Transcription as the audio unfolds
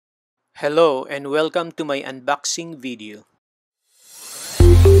Hello and welcome to my unboxing video.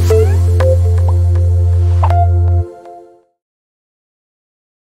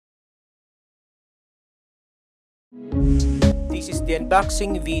 This is the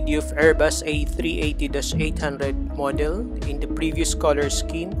unboxing video of Airbus A380-800 model in the previous color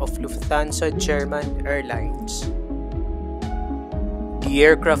scheme of Lufthansa German Airlines. The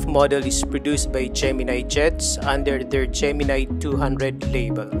aircraft model is produced by Gemini Jets under their Gemini 200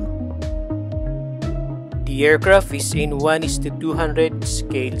 label. The aircraft is in 1:200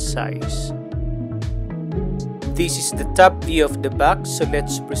 scale size. This is the top view of the back, so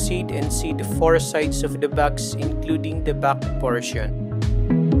let's proceed and see the four sides of the box including the back portion.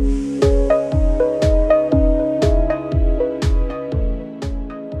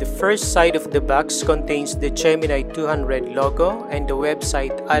 The first side of the box contains the Gemini 200 logo and the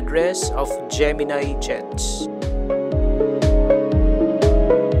website address of Gemini Jets.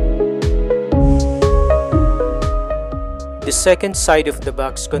 The second side of the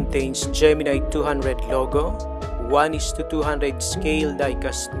box contains Gemini 200 logo, 1:200 scale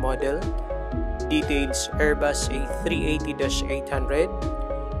die-cast model, details Airbus A380-800,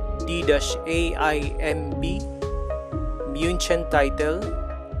 D-AIMB, München title,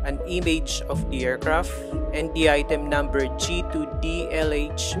 an image of the aircraft, and the item number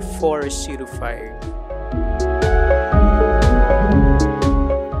G2DLH405.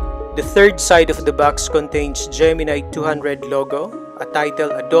 The third side of the box contains Gemini 200 logo, a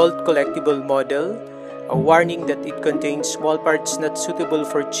title Adult Collectible Model, a warning that it contains small parts not suitable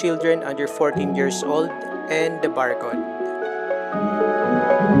for children under 14 years old, and the barcode.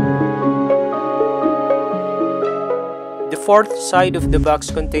 The fourth side of the box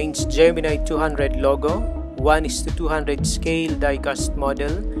contains Gemini 200 logo, 1:200 scale die-cast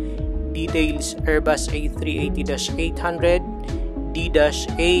model, details Airbus A380-800,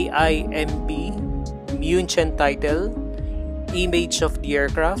 D-AIMB, München title, image of the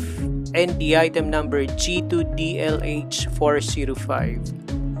aircraft, and the item number G2DLH405.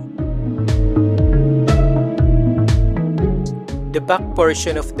 The back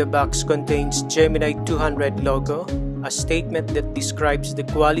portion of the box contains Gemini 200 logo, a statement that describes the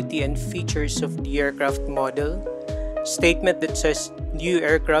quality and features of the aircraft model, statement that says new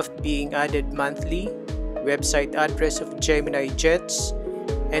aircraft being added monthly, website address of Gemini Jets,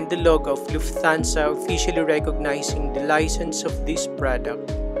 and the logo of Lufthansa officially recognizing the license of this product.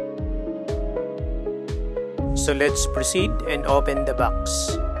 So let's proceed and open the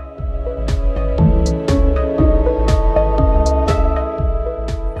box.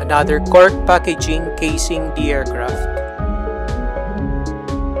 Another cork packaging casing the aircraft.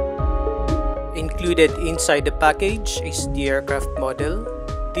 Included inside the package is the aircraft model,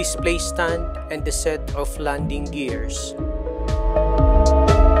 display stand, and the set of landing gears.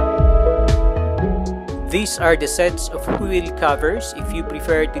 These are the sets of wheel covers if you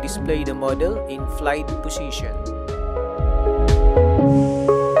prefer to display the model in flight position.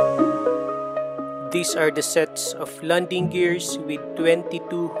 These are the sets of landing gears with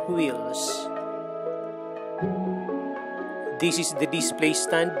 22 wheels. This is the display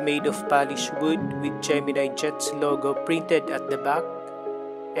stand made of polished wood with Gemini Jets logo printed at the back,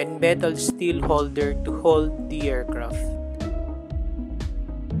 and metal steel holder to hold the aircraft.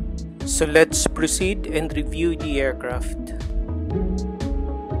 So let's proceed and review the aircraft.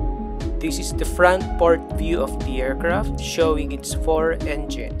 This is the front port view of the aircraft showing its four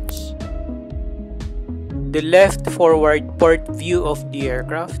engines. The left forward port view of the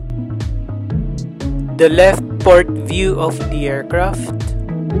aircraft. The left port view of the aircraft.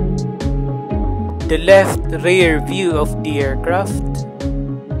 The left rear view of the aircraft.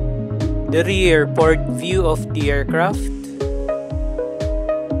 The rear port view of the aircraft,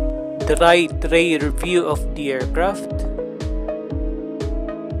 the right rear view of the aircraft,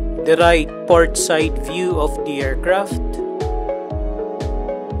 the right port side view of the aircraft,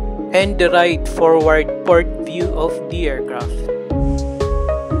 and the right forward port view of the aircraft.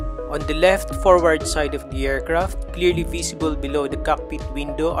 On the left forward side of the aircraft, clearly visible below the cockpit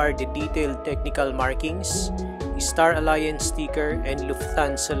window are the detailed technical markings, Star Alliance sticker, and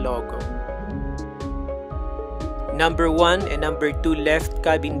Lufthansa logo. Number 1 and number 2 left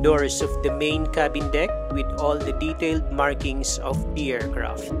cabin doors of the main cabin deck with all the detailed markings of the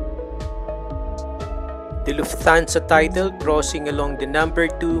aircraft. The Lufthansa title crossing along the number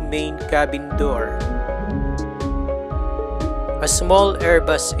 2 main cabin door. A small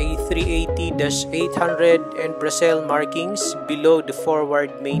Airbus A380-800 and Brussels markings below the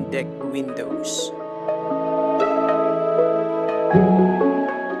forward main deck windows.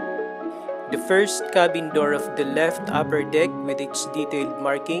 The first cabin door of the left upper deck with its detailed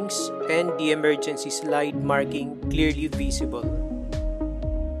markings and the emergency slide marking clearly visible.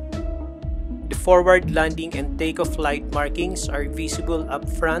 The forward landing and takeoff light markings are visible up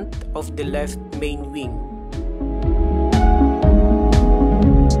front of the left main wing.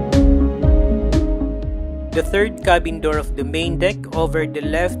 The third cabin door of the main deck over the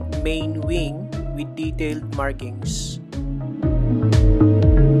left main wing with detailed markings.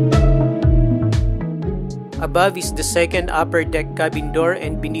 Above is the second upper deck cabin door,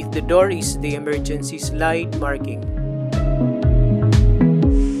 and beneath the door is the emergency slide marking.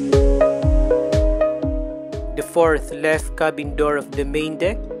 The fourth left cabin door of the main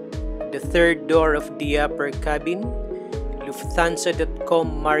deck, the third door of the upper cabin,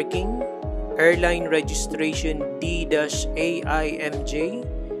 Lufthansa.com marking, airline registration D-AIMJ,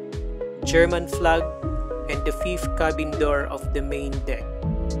 German flag, and the fifth cabin door of the main deck.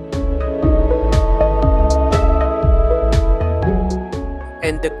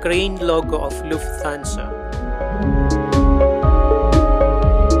 And the crane logo of Lufthansa.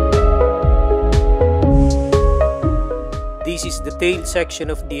 This is the tail section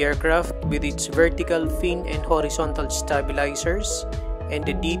of the aircraft with its vertical fin and horizontal stabilizers and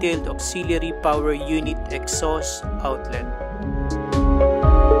the detailed auxiliary power unit exhaust outlet.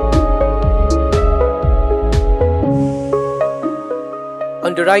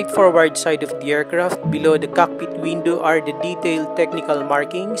 On the right forward side of the aircraft, below the cockpit window are the detailed technical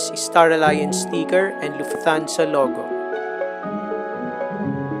markings, Star Alliance sticker, and Lufthansa logo.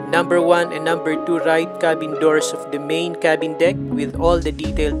 Number 1 and number 2 right cabin doors of the main cabin deck with all the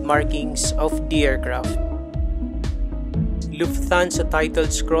detailed markings of the aircraft. Lufthansa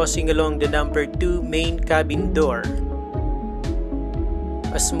titles crossing along the number 2 main cabin door.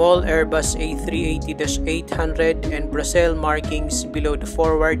 A small Airbus A380-800 and Brussels markings below the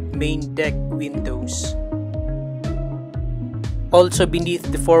forward main deck windows. Also beneath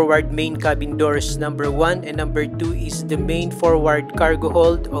the forward main cabin doors number 1 and number 2 is the main forward cargo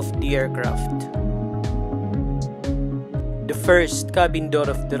hold of the aircraft. The first cabin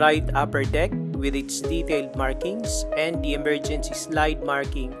door of the right upper deck with its detailed markings and the emergency slide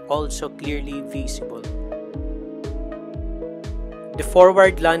marking also clearly visible. The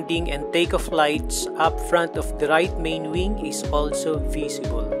forward landing and takeoff lights up front of the right main wing is also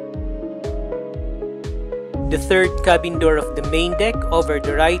visible. The third cabin door of the main deck over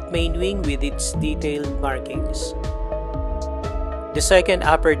the right main wing with its detailed markings. The second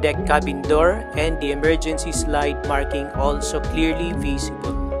upper deck cabin door and the emergency slide marking also clearly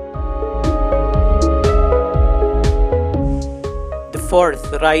visible. The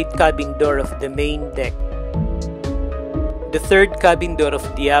fourth right cabin door of the main deck. The third cabin door of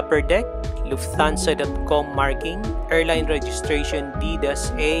the upper deck, Lufthansa.com marking, airline registration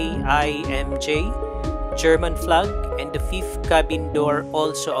D-AIMJ, German flag, and the fifth cabin door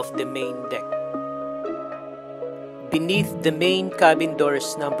also of the main deck. Beneath the main cabin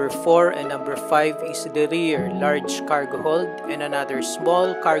doors number 4 and number 5 is the rear large cargo hold and another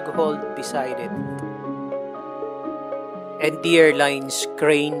small cargo hold beside it. And the airline's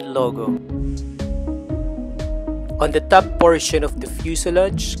crane logo. On the top portion of the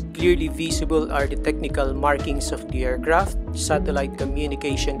fuselage, clearly visible are the technical markings of the aircraft, satellite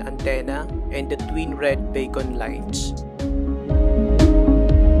communication antenna, and the twin red beacon lights.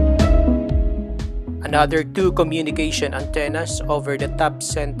 Another 2 communication antennas over the top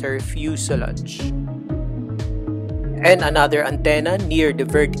center fuselage. And another antenna near the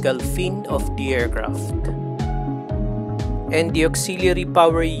vertical fin of the aircraft. And the auxiliary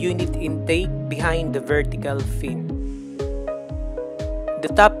power unit intake behind the vertical fin. The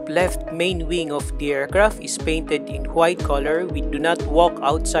top left main wing of the aircraft is painted in white color with "Do not walk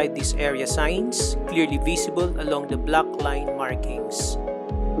outside this area" signs, clearly visible along the black line markings.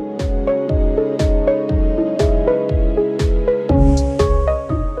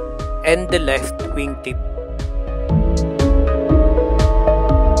 And the left wingtip.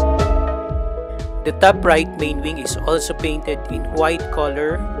 The top right main wing is also painted in white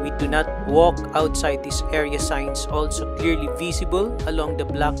color with "Do not walk outside this area" signs also clearly visible along the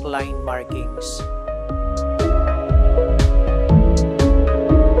black line markings.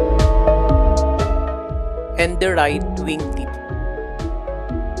 And the right wingtip.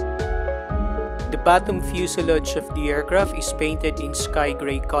 The bottom fuselage of the aircraft is painted in sky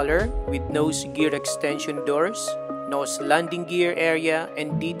gray color with nose gear extension doors, nose landing gear area,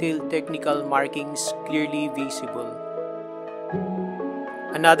 and detailed technical markings clearly visible.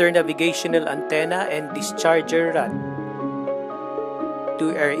 Another navigational antenna and discharger rod.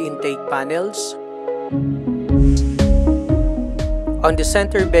 2 air intake panels. On the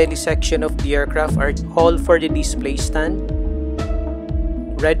center belly section of the aircraft are hall for the display stand,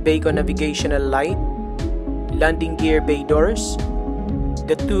 red beacon navigational light, landing gear bay doors,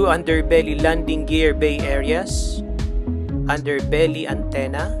 the two underbelly landing gear bay areas, underbelly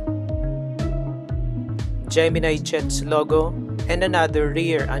antenna, Gemini Jets logo, and another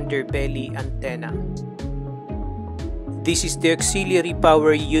rear underbelly antenna. This is the auxiliary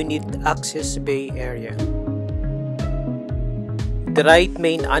power unit access bay area. The right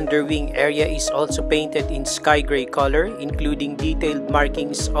main underwing area is also painted in sky gray color, including detailed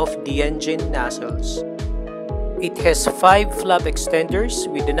markings of the engine nozzles. It has 5 flap extenders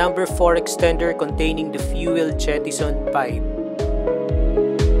with the number 4 extender containing the fuel jettison pipe.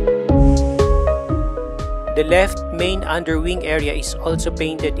 The left main underwing area is also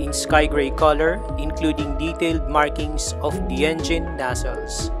painted in sky gray color, including detailed markings of the engine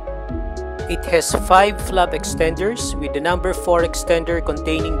nozzles. It has 5 flap extenders with the number 4 extender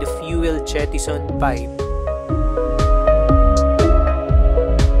containing the fuel jettison pipe.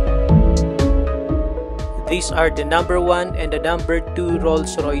 These are the number 1 and the number 2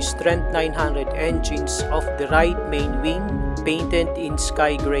 Rolls-Royce Trent 900 engines of the right main wing, painted in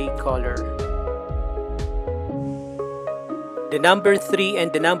sky gray color. The number 3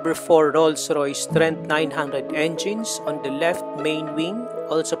 and the number 4 Rolls-Royce Trent 900 engines on the left main wing,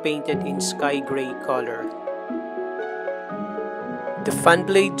 also painted in sky gray color. The fan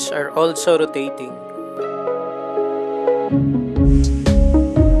blades are also rotating.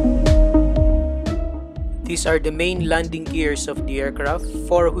 These are the main landing gears of the aircraft,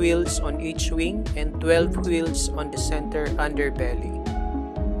 4 wheels on each wing and 12 wheels on the center underbelly.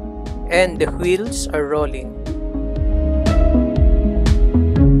 And the wheels are rolling.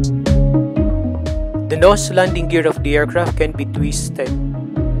 The nose landing gear of the aircraft can be twisted.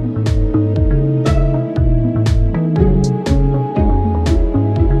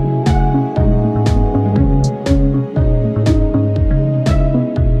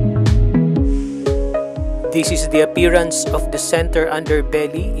 This is the appearance of the center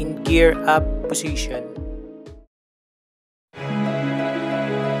underbelly in gear up position.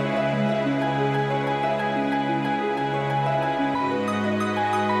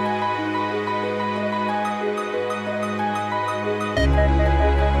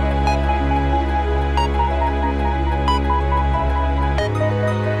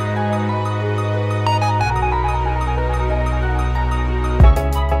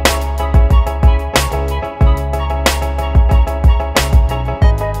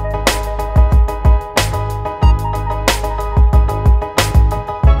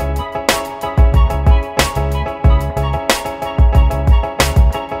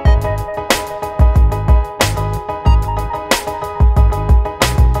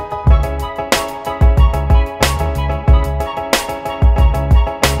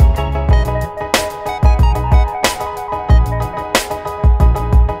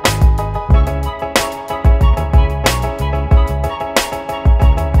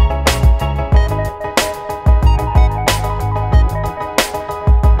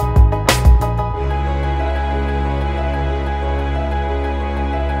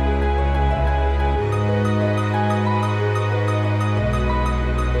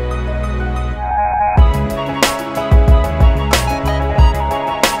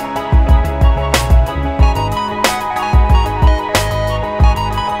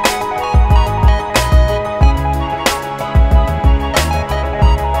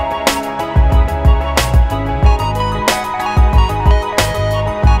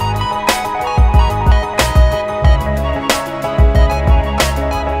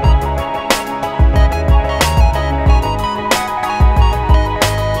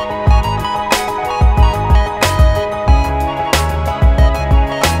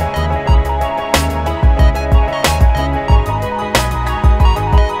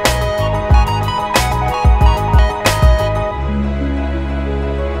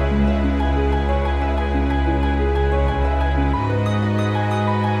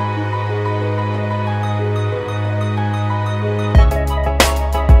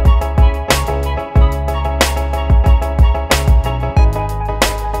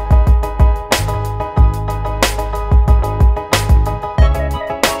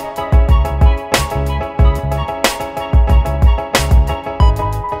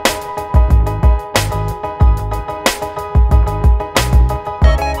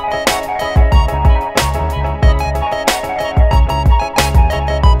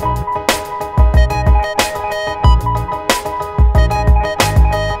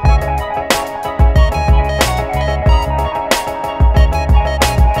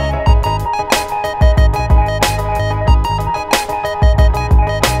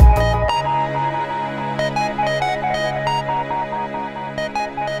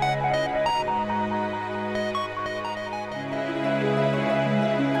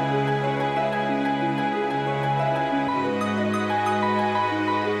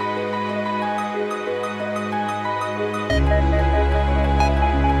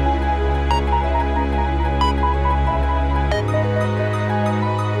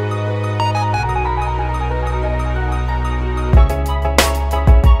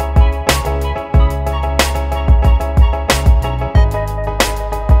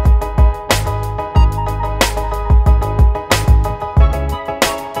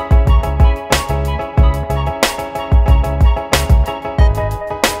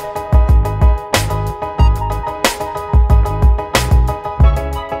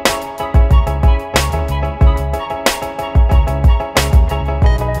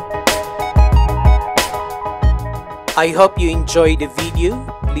 I hope you enjoyed the video.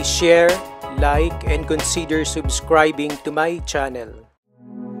 Please share, like, and consider subscribing to my channel.